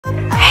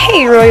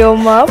Hey Royal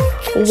Mob,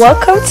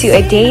 welcome to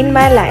A Day in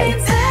My Life.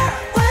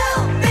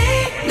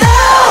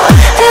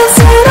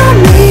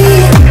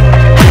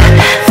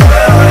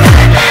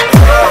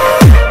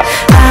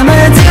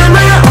 I'ma do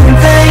my own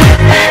thing.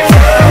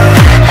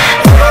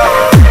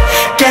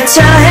 Get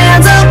your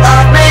hands up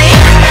off me.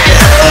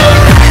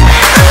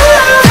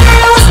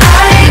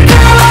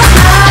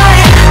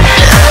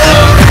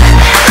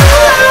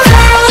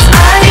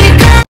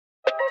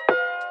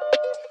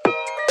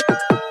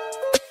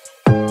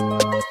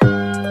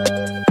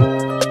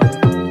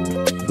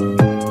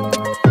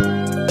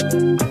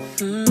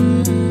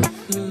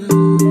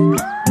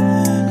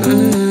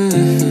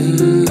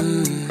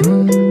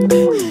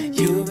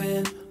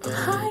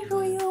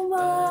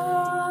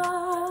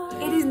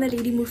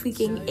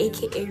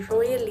 Aka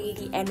Royal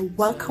Lady, and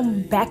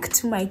welcome back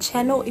to my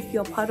channel. If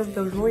you're part of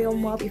the Royal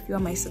Mob, if you are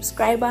my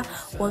subscriber,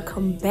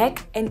 welcome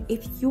back, and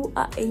if you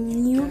are a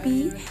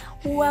newbie,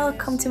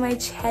 welcome to my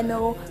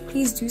channel.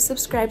 Please do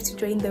subscribe to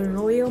join the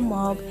Royal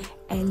Mob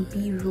and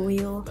be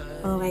royal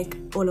like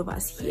all of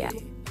us here.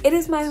 It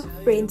is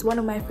one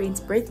of my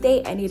friend's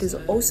birthday, and it is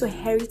also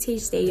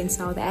Heritage Day in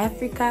South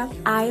Africa.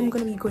 I am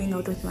gonna be going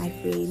out with my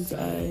friends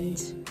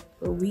and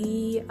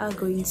we are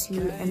going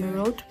to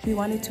Emerald. We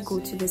wanted to go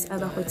to this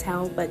other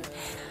hotel, but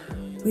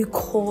we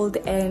called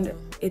and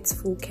it's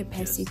full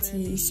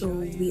capacity, so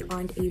we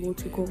aren't able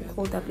to go.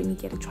 Hold up, let me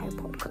get a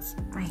tripod because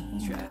my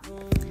hand.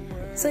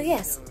 So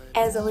yes,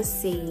 as I was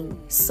saying,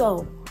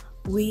 so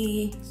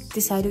we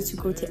decided to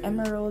go to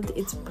Emerald.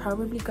 It's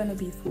probably gonna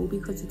be full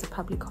because it's a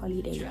public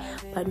holiday,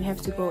 but we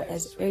have to go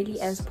as early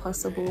as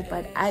possible.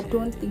 But I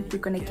don't think we're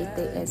gonna get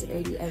there as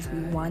early as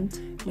we want,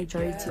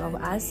 majority of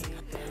us.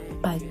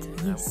 But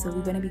yes, so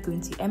we're gonna be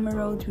going to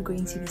Emerald. We're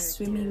going to be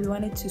swimming. We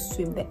wanted to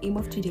swim. The aim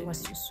of today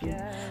was to swim,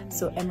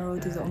 so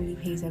Emerald is the only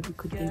place that we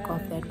could think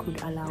of that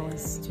could allow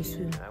us to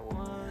swim.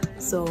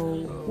 So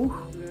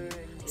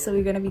so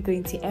we're gonna be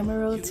going to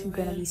Emerald. We're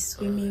gonna be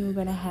swimming. We're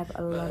gonna have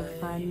a lot of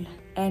fun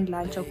and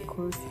lunch, of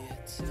course.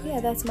 So yeah,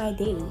 that's my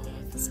day,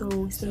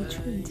 so stay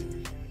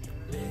tuned.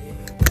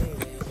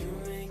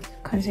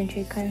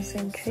 Concentrate.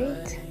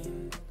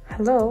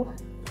 Hello.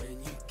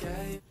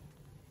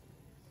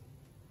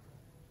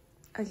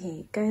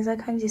 Okay guys, I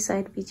can't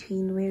decide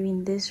between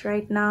wearing this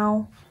right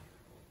now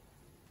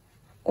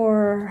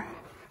or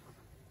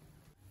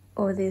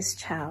this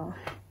child.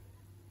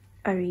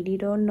 I really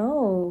don't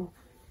know.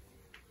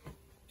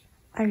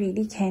 I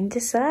really can't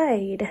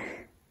decide.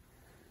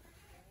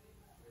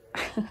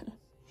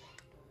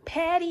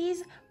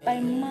 Patties by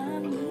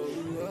mommy.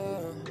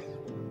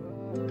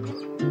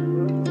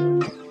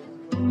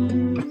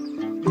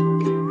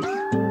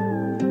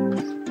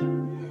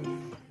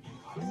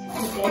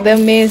 The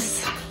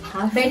miss.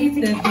 How ready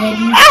to the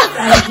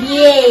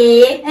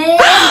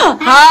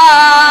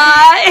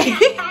Hi.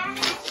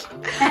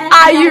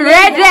 Are you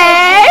ready?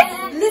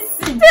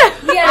 Listen,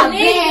 we are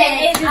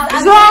ready.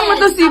 What's wrong with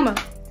the Sima?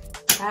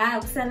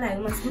 It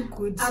must look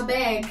good. I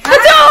beg.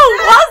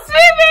 While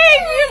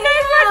swimming, you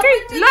guys are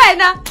crazy.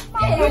 Luena.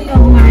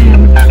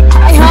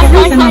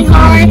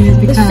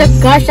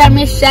 Gosh, I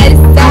miss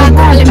salsa.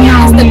 Let me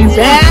ask the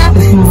jam.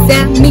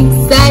 Send me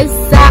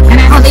salsa.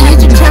 How the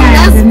YouTube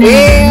channel is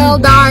real,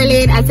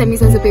 darling. I send me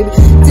salsa, baby.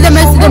 To the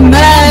most of the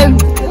moon.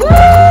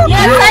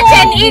 You're such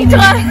an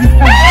intro.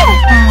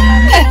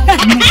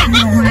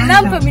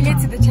 Not familiar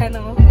to the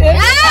channel.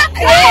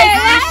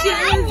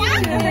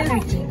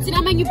 So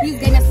now, man, you please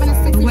get us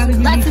 160.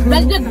 That's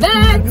relevant.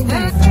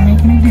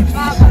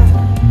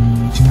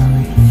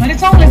 But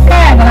it's only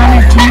fair that I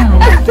let you know.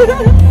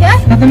 Yeah?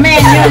 But the man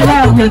you're in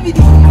love with,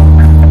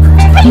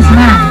 he's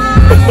mine.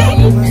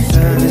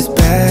 It's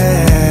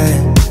bad,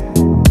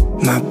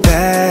 my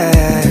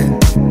bad.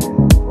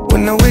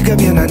 When I wake up,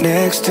 you're not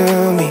next to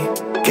me.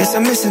 Guess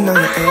I'm missing on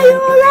your end.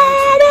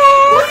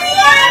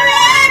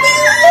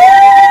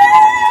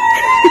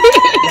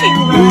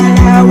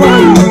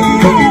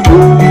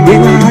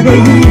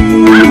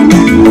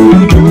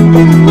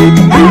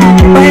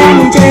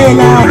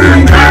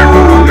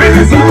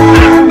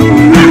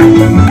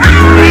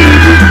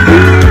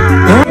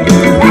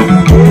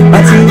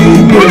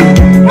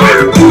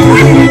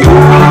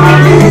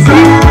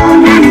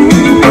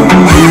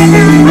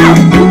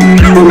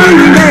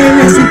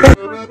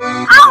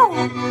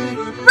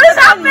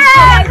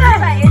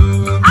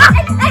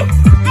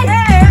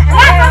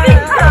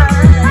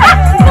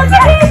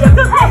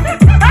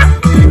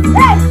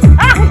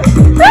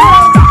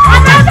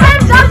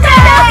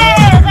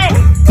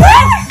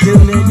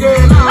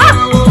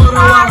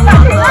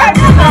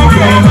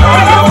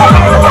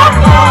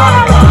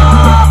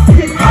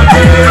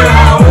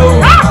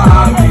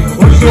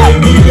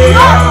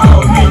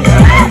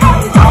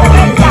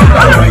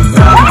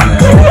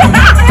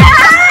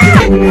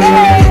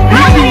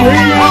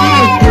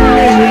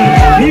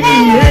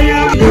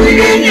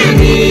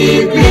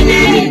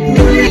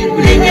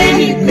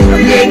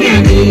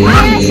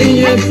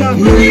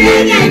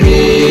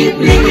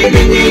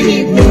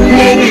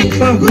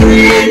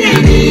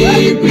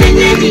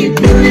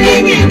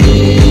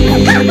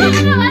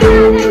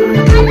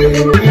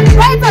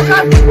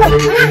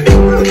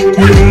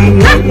 Bye.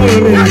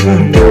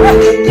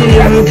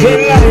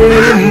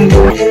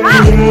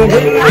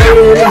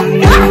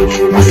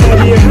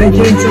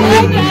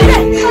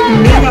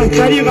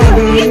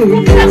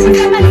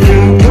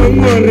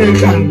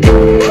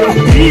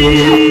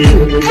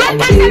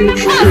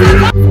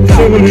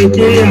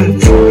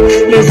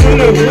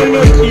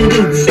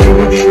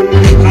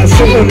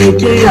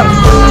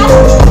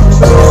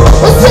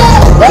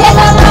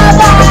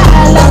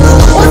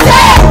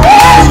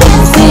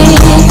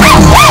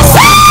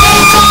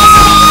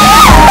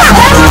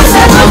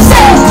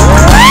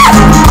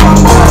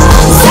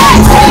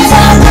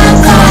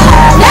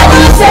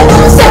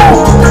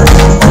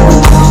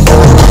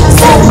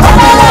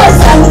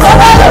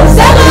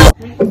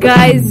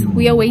 Guys,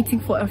 we are waiting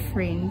for a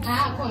friend.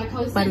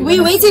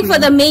 We're waiting for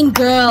the main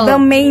girl. The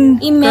main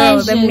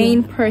girl, the Imagine.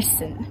 main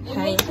person.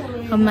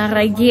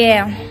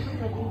 Yeah.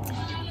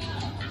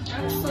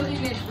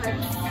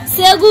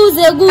 Zegu.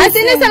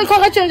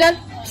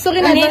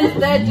 Sorry,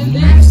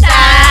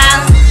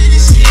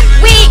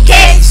 We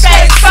came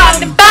straight from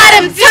the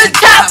bottom to the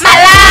top, my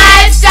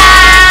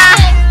lifestyle.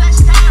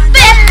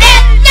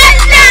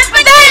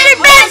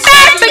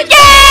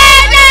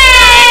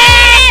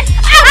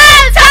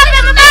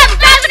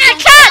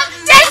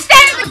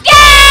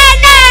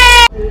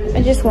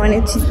 I just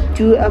wanted to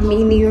do a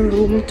mini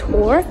room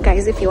tour,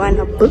 guys. If you want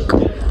a book,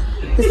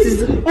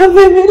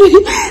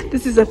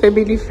 this is a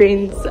family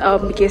friend's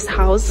guest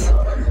house.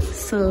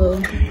 So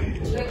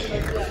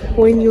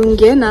when you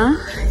get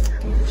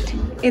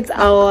it's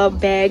our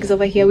bags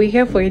over here. We're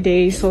here for a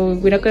day, so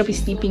we're not gonna be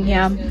sleeping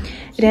here.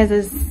 It has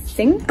a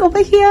sink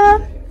over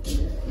here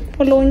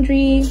for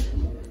laundry,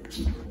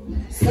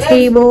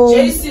 table,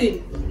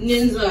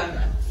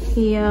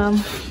 yeah.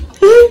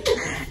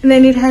 And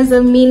then it has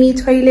a mini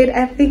toilet.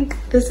 I think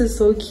this is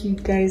so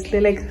cute, guys. They're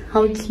like,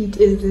 how cute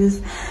is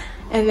this?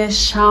 And a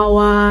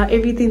shower,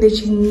 everything that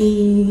you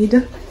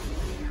need,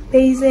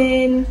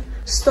 basin,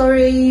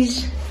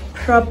 storage,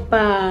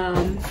 proper.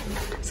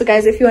 So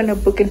guys, if you want to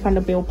book in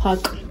Vanderbilt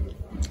Park,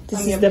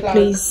 this is the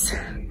place.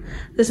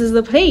 This is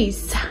the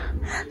place.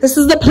 This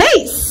is the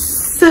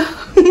place.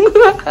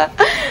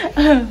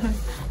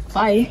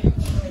 Bye.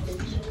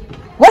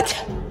 What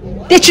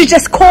did you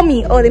just call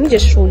me? Oh, let me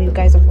just show you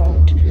guys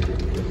around.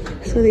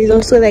 So there's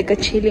also like a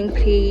chilling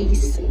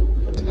place.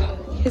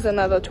 Here's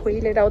another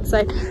toilet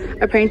outside.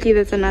 Apparently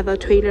there's another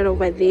toilet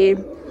over there.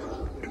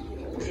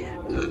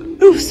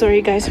 Oh,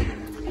 sorry guys.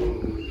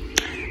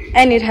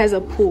 And it has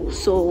a pool,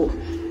 so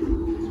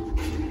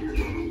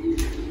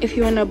if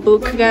you want to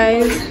book,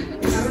 guys,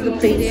 this is the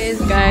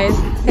place, guys.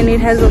 And it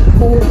has a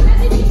pool.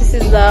 This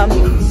is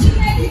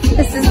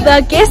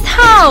the guest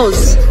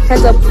house. It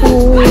has a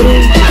pool.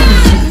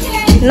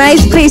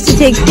 Nice place to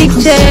take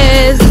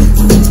pictures.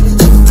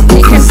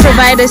 They can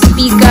provide a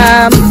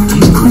speaker.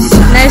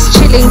 Nice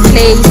chilling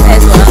place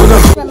as well.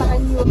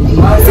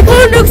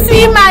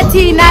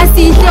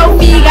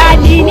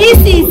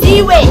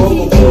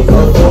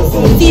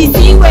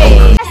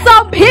 So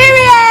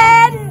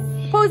period.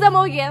 Pose them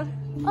again.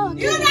 Oh,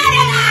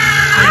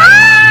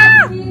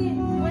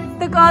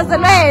 the girls are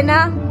laying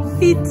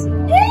feet.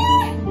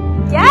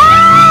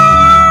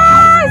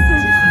 Yes.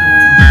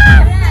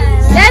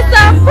 That's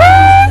a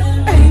food.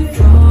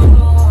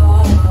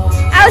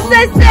 I'm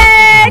so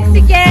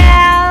sexy,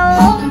 girl.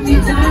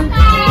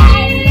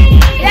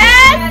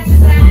 Yes.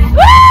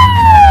 Woo.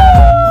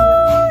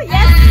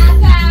 Yes.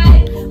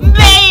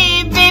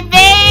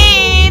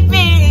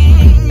 Baby.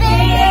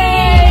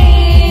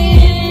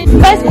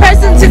 First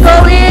person to go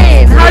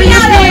in. How do you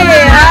feel?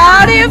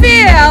 How do you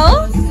feel?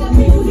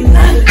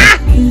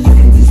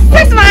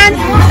 This man.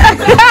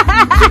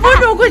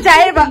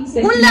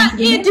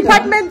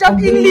 Department of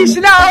English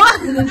now.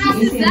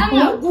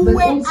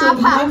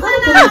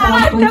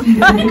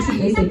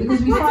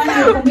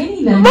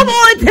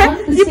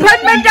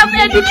 Department of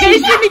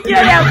Education.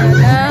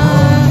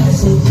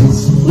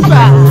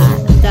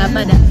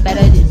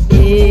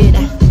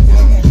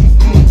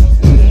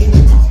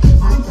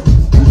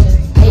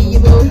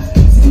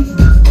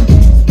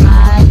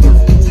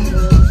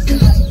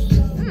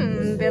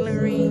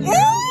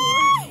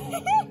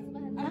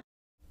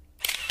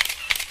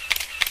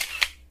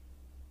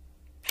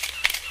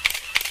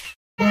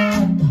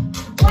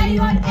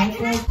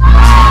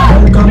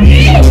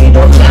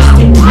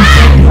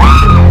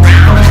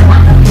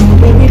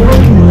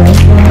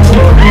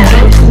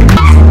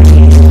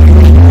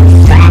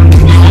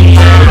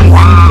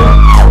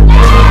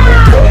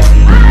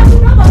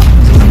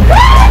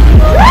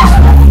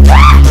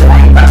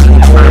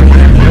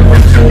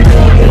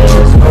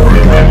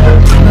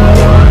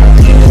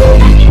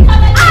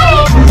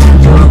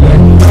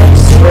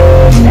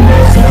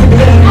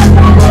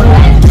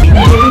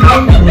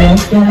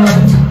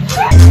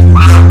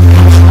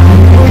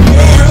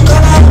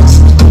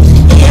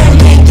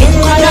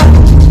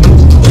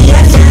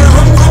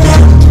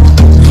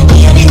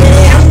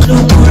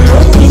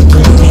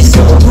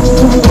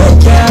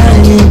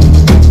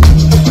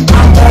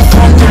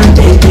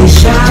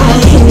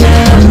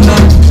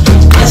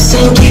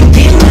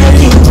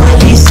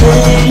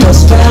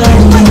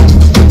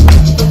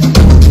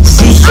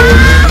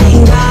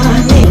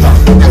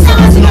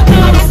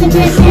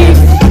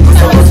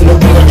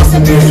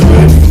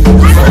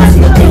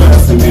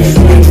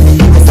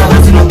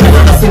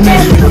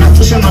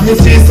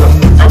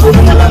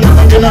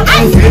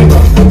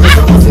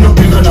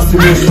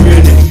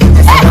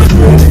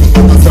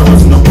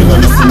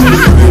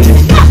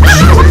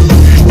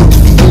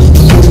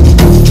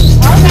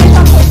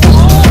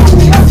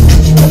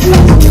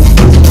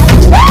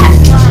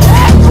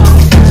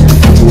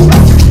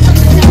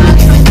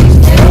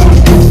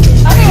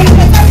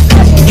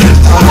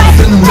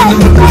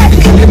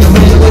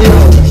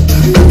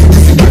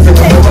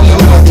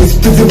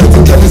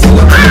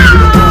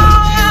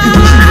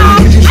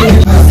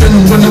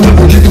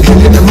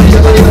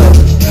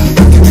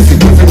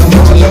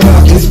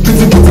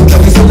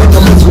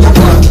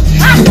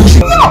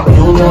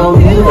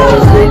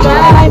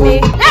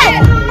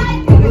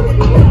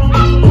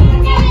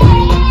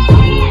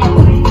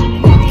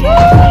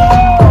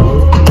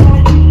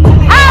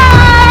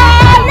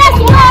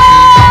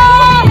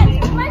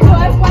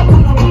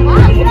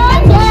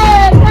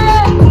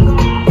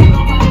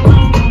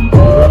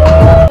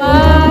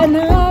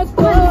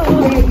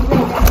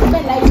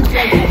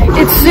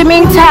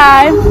 Swimming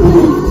time.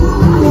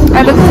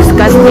 I look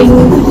disgusting.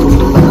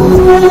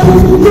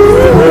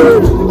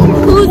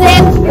 Who's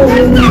it?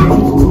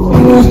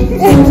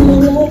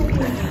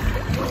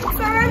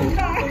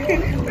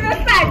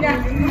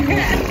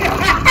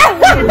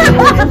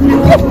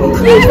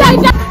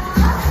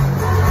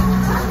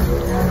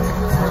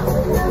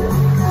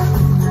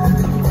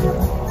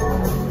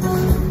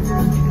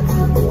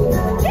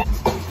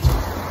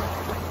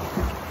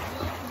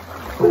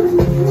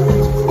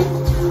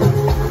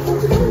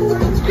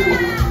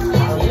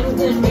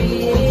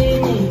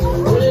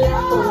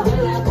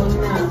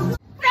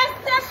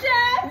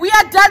 We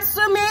are done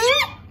swimming,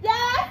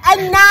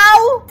 and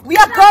now we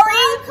are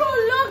going to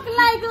look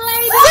like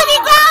ladies. City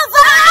girls!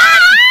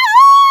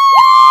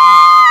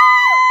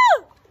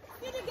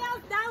 City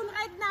girls down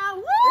right now.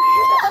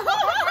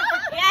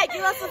 Yeah,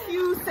 give us a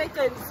few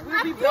seconds.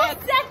 We'll be back.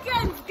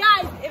 Seconds,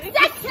 guys.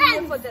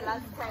 Seconds for the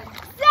last time.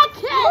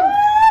 Seconds.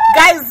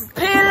 Guys,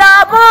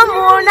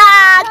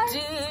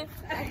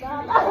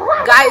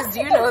 guys, do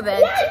you know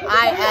that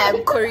I am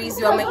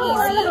Corizi Wama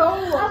Easy?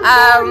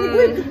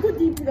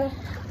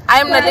 I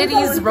am the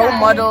ladies' role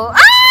model.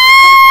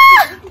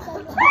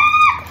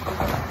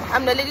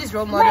 I'm the ladies'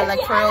 role model,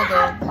 like for real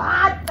though.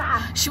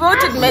 She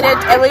won't admit it,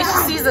 and when she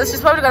sees us,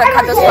 she's probably gonna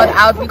cut this one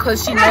out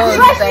because she knows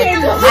that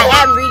I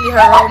am really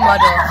her role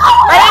model.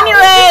 But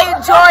anyway,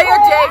 enjoy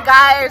your day,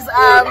 guys.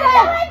 I'll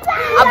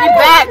be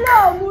back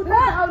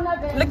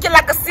looking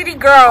like a city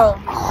girl.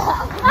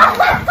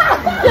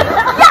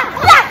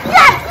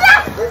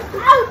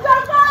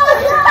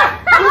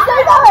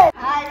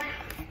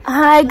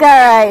 Hi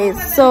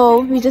guys, so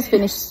we just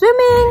finished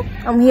swimming.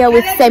 I'm here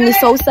with Sammy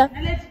Sosa.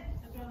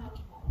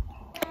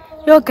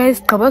 Yo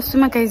guys, kaba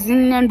swimmer guys,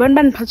 and one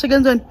band patch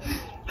against one.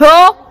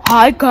 Yo,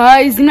 hi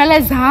guys,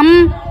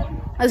 Zam.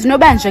 As no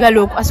band sugar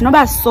look, as no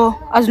so.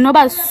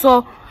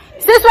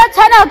 This what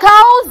channel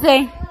calls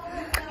eh?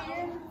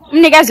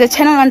 Niggas the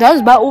channel and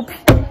us ba up.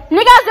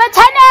 Niggas the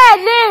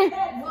channel.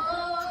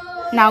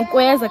 Now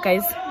where's the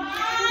guys?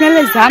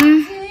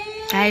 Zam.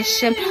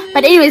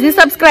 But anyways, you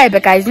subscribe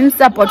guys, you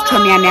support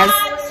Tomianas,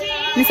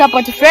 you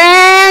support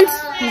friends.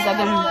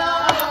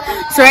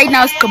 So right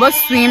now it's Scuba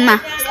Swimmer.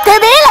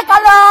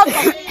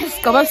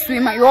 Scuba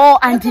Swimmer, yo,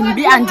 and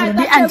me. Guys,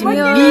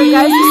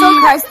 it's so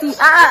crusty.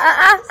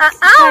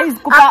 Guys,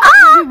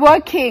 we're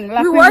working.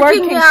 Like we're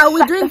working now.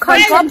 We're doing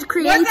content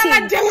creating.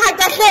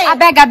 I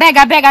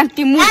beg,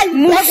 auntie, move.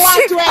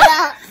 Supposed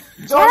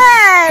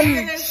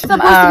to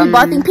be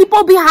bathing.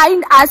 People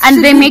behind us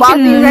and they're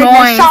making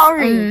noise.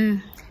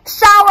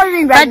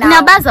 Showering right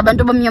now. Next. Next.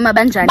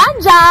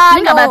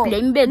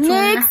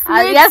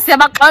 I've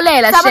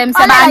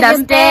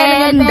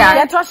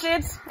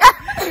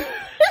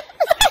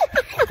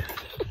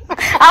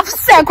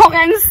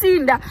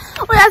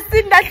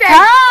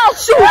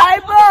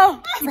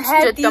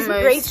had these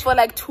braids for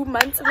like 2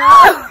 months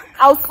now.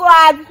 I'll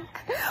swab.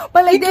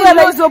 But like they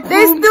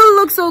still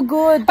look so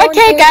good.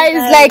 Okay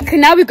guys, like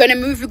now we're gonna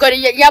move. We gotta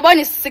yabon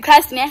is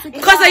class ne.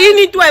 Because you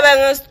need to have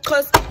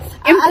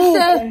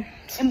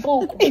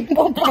Imbuku.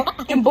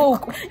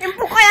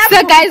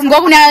 So guys,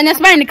 ngoku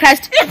nasibana ni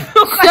Christ.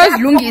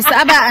 Sozilungisa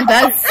aba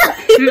andazi.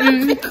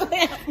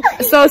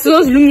 So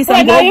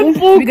sozilungisa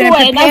ngoku. We're gonna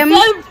prepare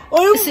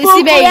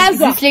sibe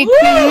slay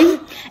queen,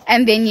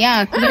 and then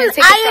yeah, we're gonna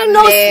take I ain't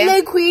no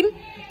slay queen.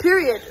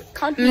 Period.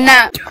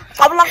 Nah.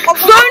 Phone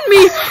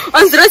me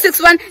on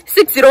 061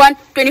 601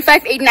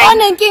 2589. On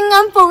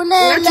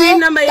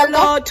number your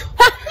Lord.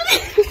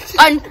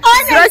 On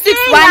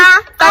 061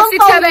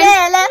 567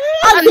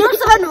 on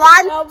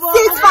 071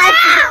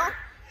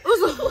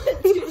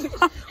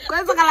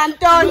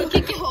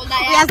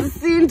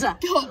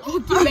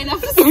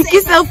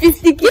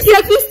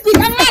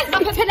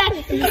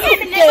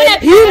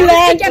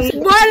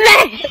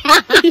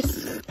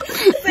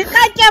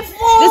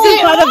 This is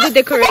part of the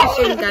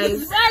decoration,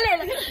 guys.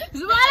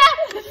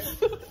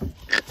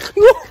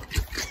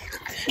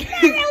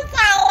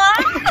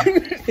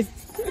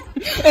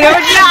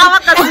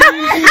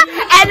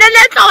 And then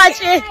let's watch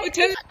it.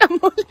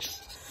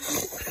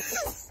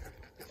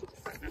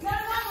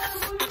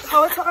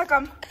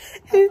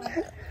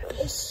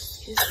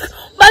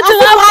 But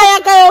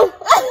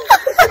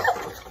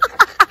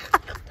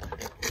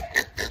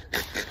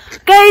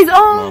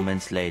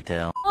moments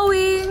later.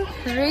 Going,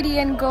 ready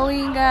and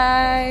going,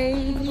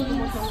 guys.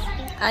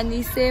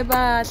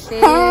 Aniseba,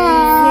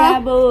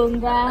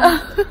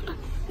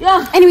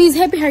 yeah. Anyways,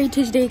 happy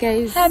Heritage Day,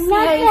 guys. Hope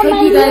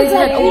you guys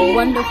had a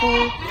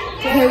wonderful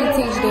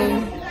Heritage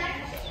Day.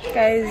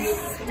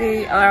 Guys,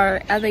 they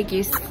are other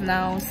guests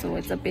now, so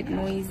it's a bit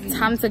noisy.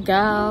 Time to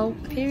go.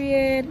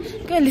 Period.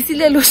 Let me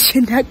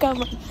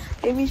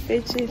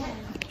fetch it.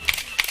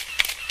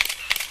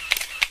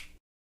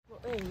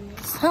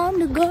 Time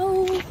to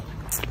go.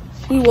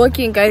 We're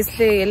walking, guys.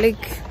 Like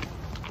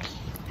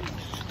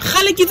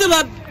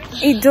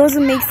it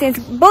doesn't make sense.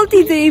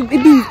 Bolty the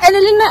baby.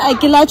 I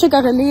can check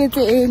out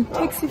in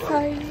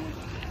Taxify.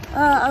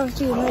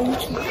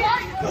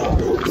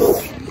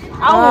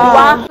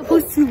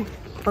 Supposed to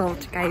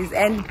Bolt, guys,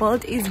 and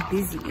Bolt is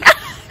busy.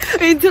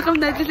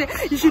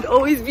 You should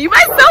always be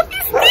my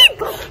selfie stick.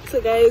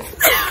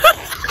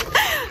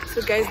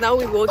 So guys, now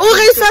we walk.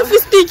 Selfie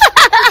stick.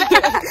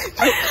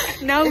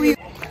 Now we.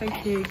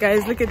 Okay,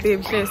 guys, look at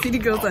them. City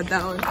girls are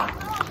down.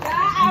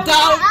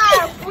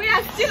 We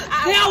are still.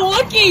 They are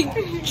walking.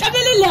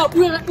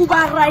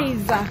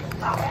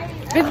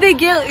 But the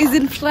girl is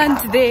in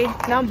front there.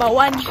 Number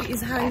one, she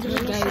is hungry,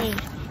 guys.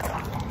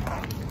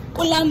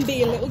 We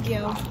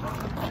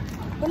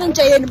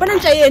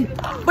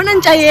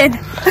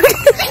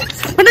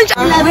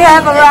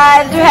have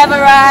arrived.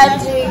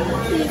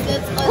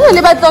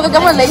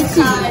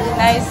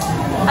 Nice.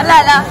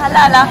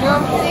 Halala.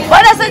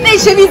 What does the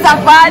nation is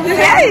about?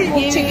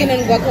 Chicken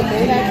and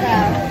guacamole.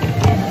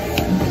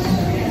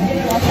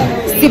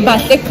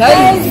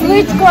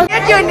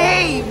 Get your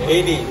name.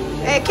 Henny.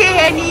 Okay,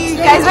 Henny.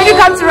 Guys, when you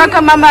come to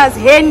Raka Mama's,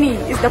 Henny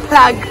is the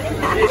plug.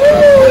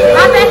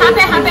 Happy.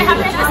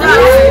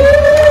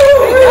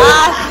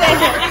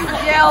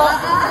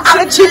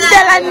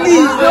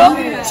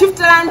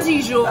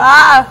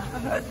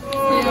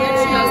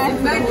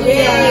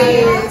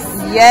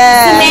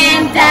 Yes.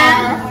 Samantha.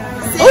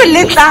 Oh,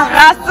 Linda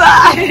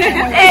Rasa.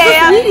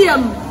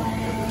 Medium.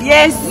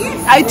 Yes,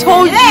 I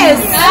told you.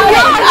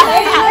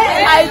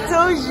 I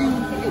told you.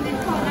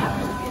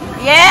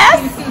 Yes.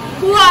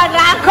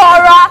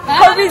 Cora.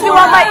 Obviously,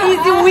 want my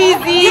easy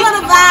weezy. Give her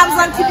the vibes.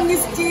 I'm keeping it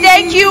steamy.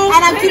 Thank you.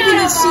 And I'm keeping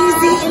it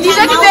cheesy. You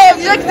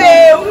shook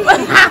them.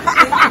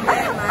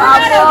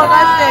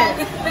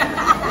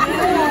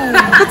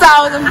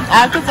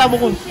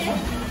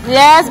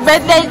 Yes,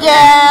 birthday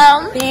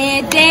girl.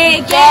 Thank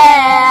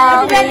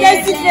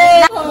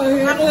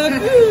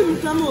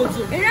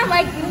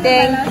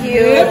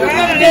you.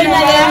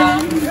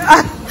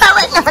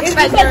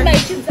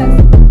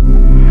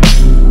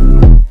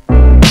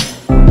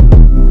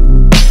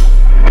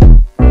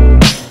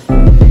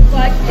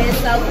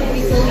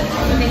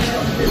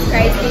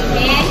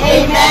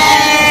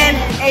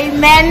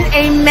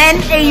 Amen.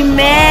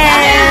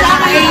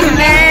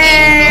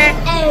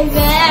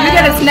 Look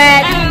at a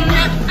snack.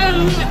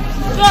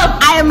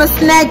 I am a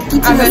snack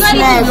eating a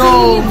snack.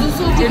 No.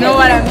 You know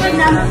what I mean?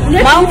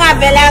 Maunga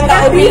belanga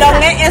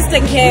obilong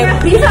Eastern Cape.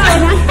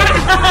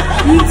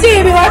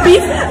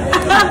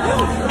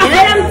 I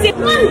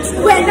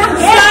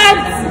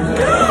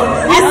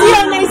see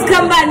your nice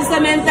company,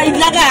 Samantha.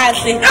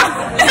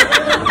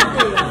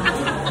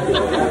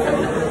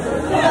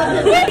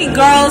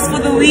 Girls for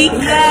the week.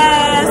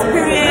 Yes,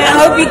 period. I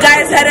hope you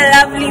guys had a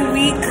lovely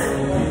week.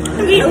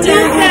 We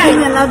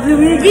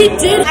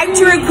did. I'd like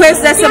to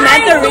request that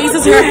Samantha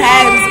raises her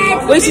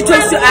hands when she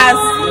talks to us.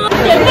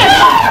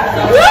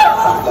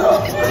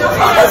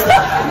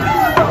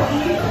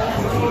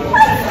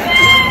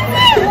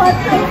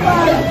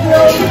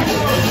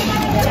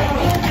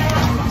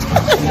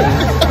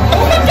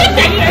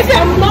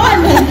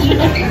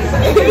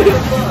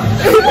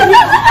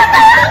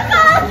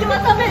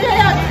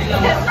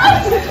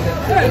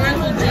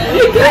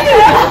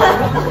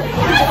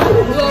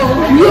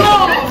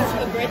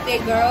 Birthday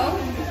girl,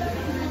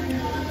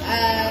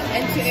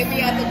 and to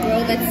every other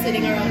girl that's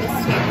sitting around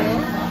this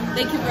table,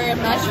 thank you very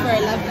much for a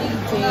lovely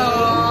day.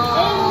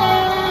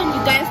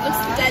 You guys look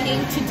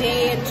stunning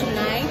today and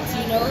tonight.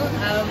 You know,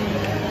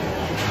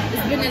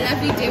 it's been a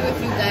lovely day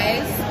with you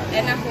guys,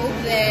 and I hope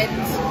that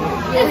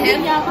we'll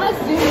have.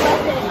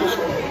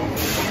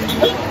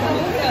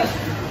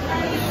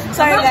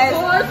 Sorry guys,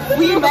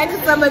 we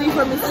invited somebody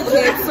from Mr.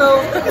 Cake,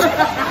 so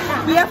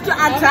we have to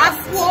adjust.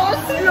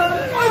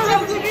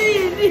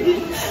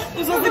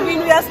 This was the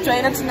mean we are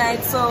strainer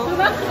tonight, so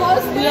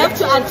we have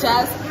to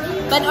adjust.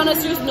 But on a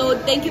serious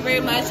note, thank you very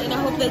much, and I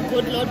hope that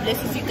good Lord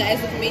blesses you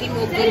guys with many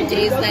more good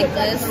days like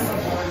this.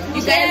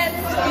 You guys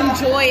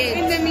enjoy it.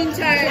 In the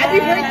meantime, happy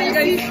birthday,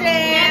 Stephen.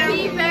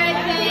 Happy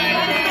birthday.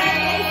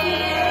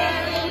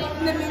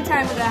 In the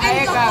meantime, with the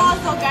higher ground.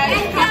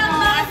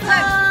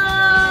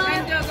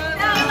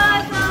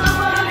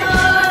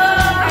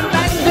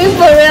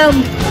 For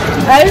him.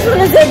 I just want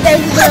to say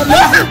thank you for him.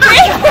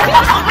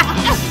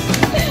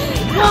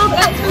 No,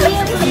 that's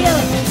real.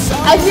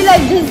 I feel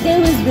like this day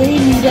was very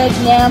needed,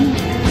 ma'am.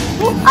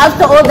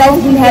 After all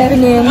that's been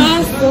happening.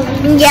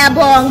 Yeah,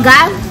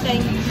 bonga.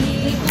 Thank you.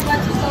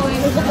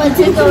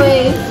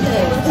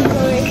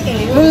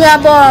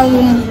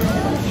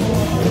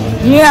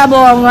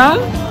 Ngiyabonga.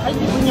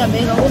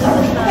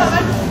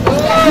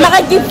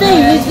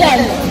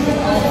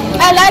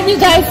 I love you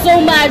guys so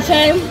much.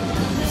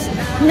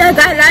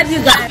 I love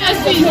you guys.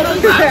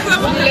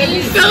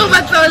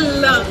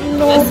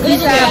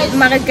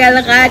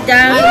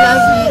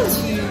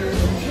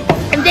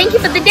 And thank you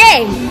for the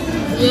day.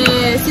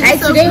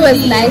 Yes, today was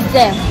nice.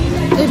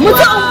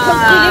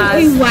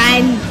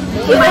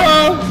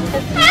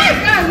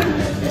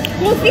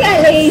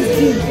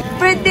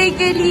 Birthday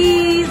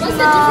girlies.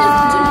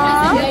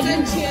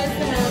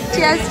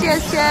 Cheers,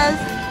 cheers, cheers.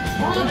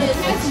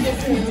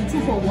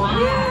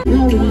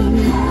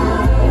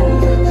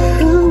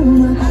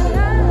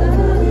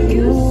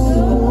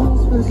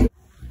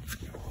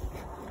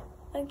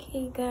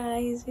 Okay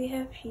guys, we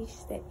have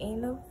reached the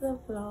end of the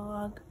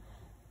vlog.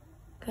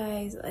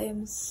 Guys, I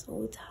am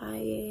so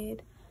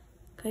tired.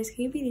 Guys,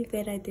 can you believe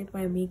that I did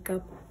my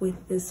makeup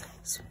with this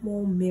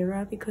small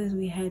mirror because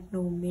we had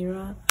no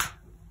mirror?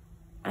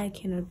 I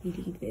cannot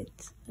believe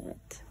it.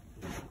 But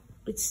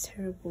it's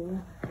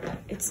terrible.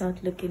 It's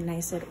not looking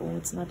nice at all.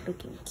 It's not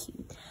looking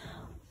cute.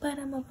 But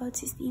I'm about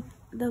to sleep.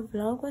 The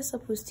vlog was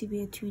supposed to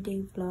be a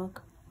 2-day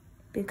vlog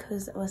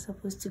because I was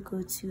supposed to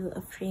go to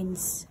a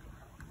friend's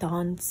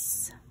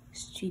dance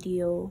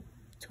studio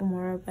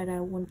tomorrow, but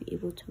I won't be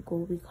able to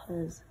go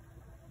because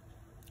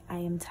I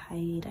am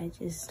tired. I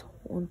just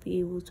won't be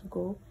able to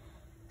go.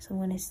 So I'm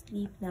gonna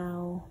sleep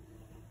now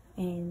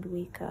and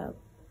wake up.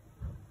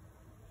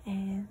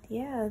 And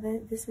yeah,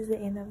 this is the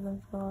end of the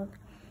vlog.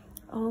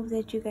 I hope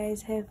that you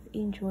guys have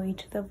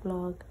enjoyed the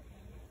vlog,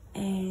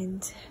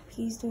 and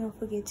please do not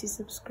forget to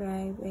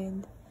subscribe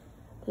and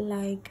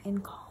like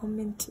and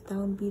comment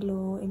down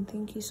below. And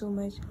thank you so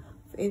much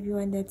for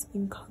everyone that's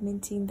been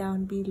commenting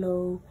down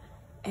below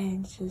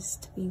and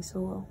just being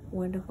so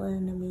wonderful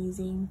and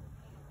amazing.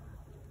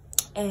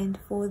 And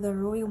for the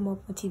Royal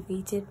Mob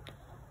Motivated,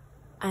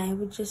 I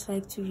would just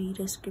like to read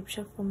a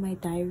scripture from my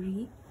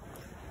diary.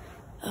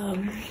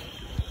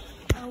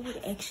 I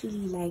would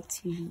actually like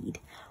to read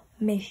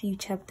Matthew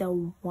chapter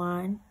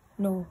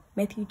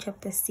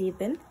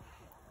 7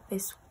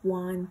 verse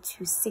 1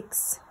 to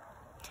 6.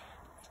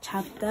 The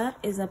chapter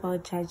is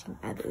about judging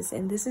others,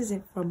 and this is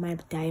it from my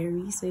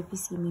diary. So if you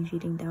see me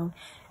reading down,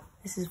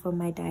 this is from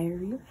my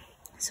diary.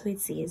 So it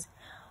says,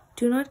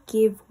 "Do not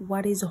give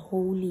what is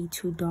holy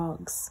to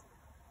dogs.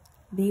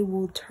 They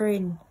will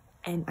turn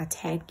and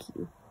attack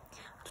you.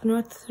 Do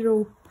not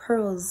throw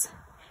pearls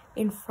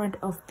in front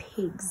of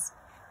pigs.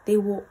 They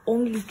will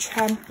only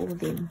trample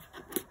them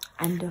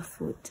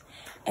underfoot."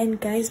 And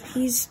guys,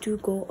 please do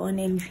go on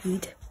and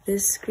read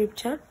this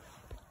scripture.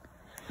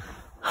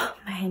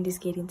 My hand is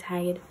getting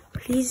tired.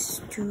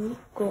 Please do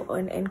go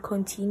on and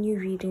continue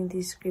reading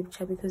this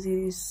scripture because it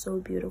is so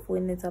beautiful,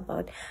 and it's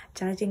about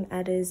judging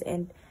others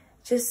and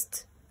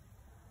just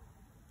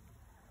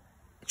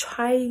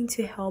trying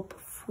to help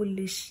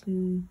foolish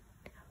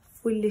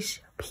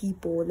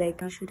people.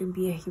 Like, I shouldn't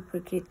be a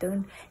hypocrite.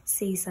 Don't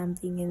say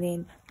something and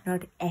then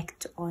not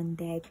act on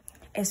that,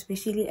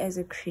 especially as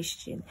a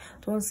Christian.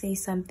 Don't say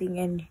something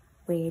and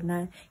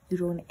when you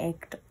don't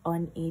act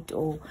on it,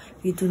 or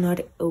you do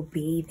not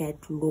obey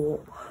that law.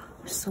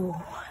 So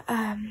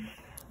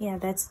yeah,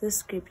 that's the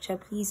scripture.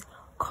 Please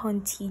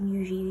continue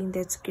reading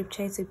that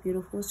scripture. It's a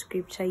beautiful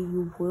scripture.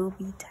 You will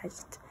be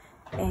touched.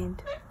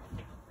 And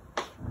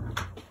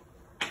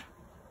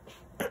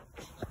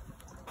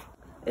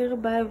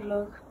bye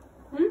vlog.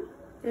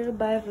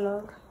 Bye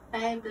vlog.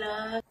 Bye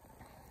vlog.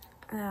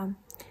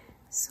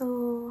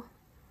 So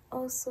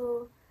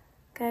also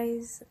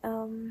guys,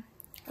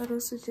 I'd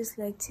also just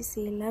like to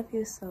say, love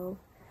yourself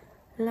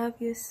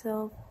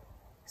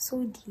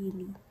so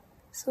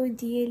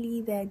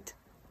dearly that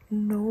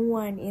no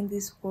one in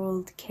this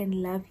world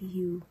can love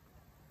you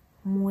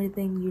more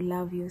than you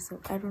love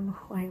yourself. I don't know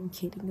why I'm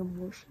getting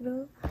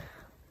emotional,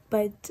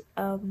 but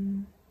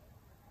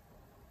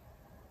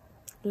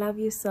love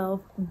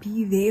yourself.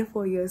 Be there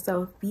for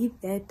yourself. Be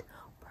that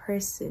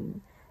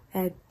person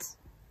that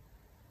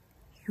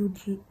you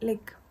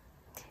like.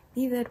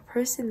 Be that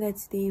person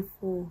that's there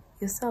for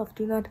yourself.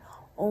 Do not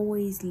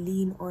always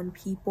lean on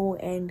people,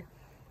 and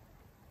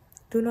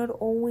do not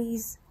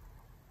always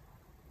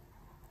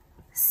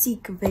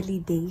seek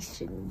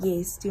validation.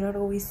 Yes, do not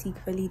always seek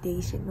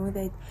validation. Know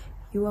that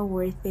you are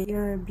worth it.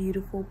 You're a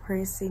beautiful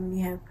person.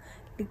 You have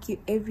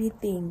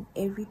everything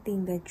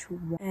that you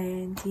want.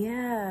 And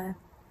yeah,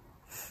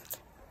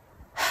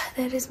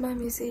 that is my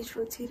message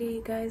for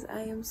today, guys.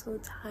 I am so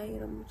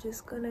tired. I'm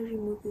just gonna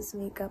remove this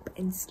makeup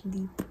and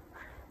sleep.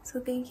 So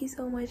thank you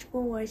so much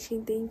for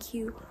watching. Thank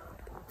you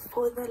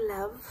for the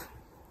love.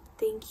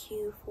 Thank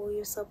you for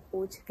your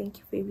support. Thank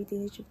you for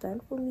everything that you've done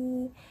for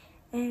me.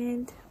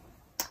 And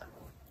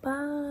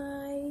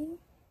bye.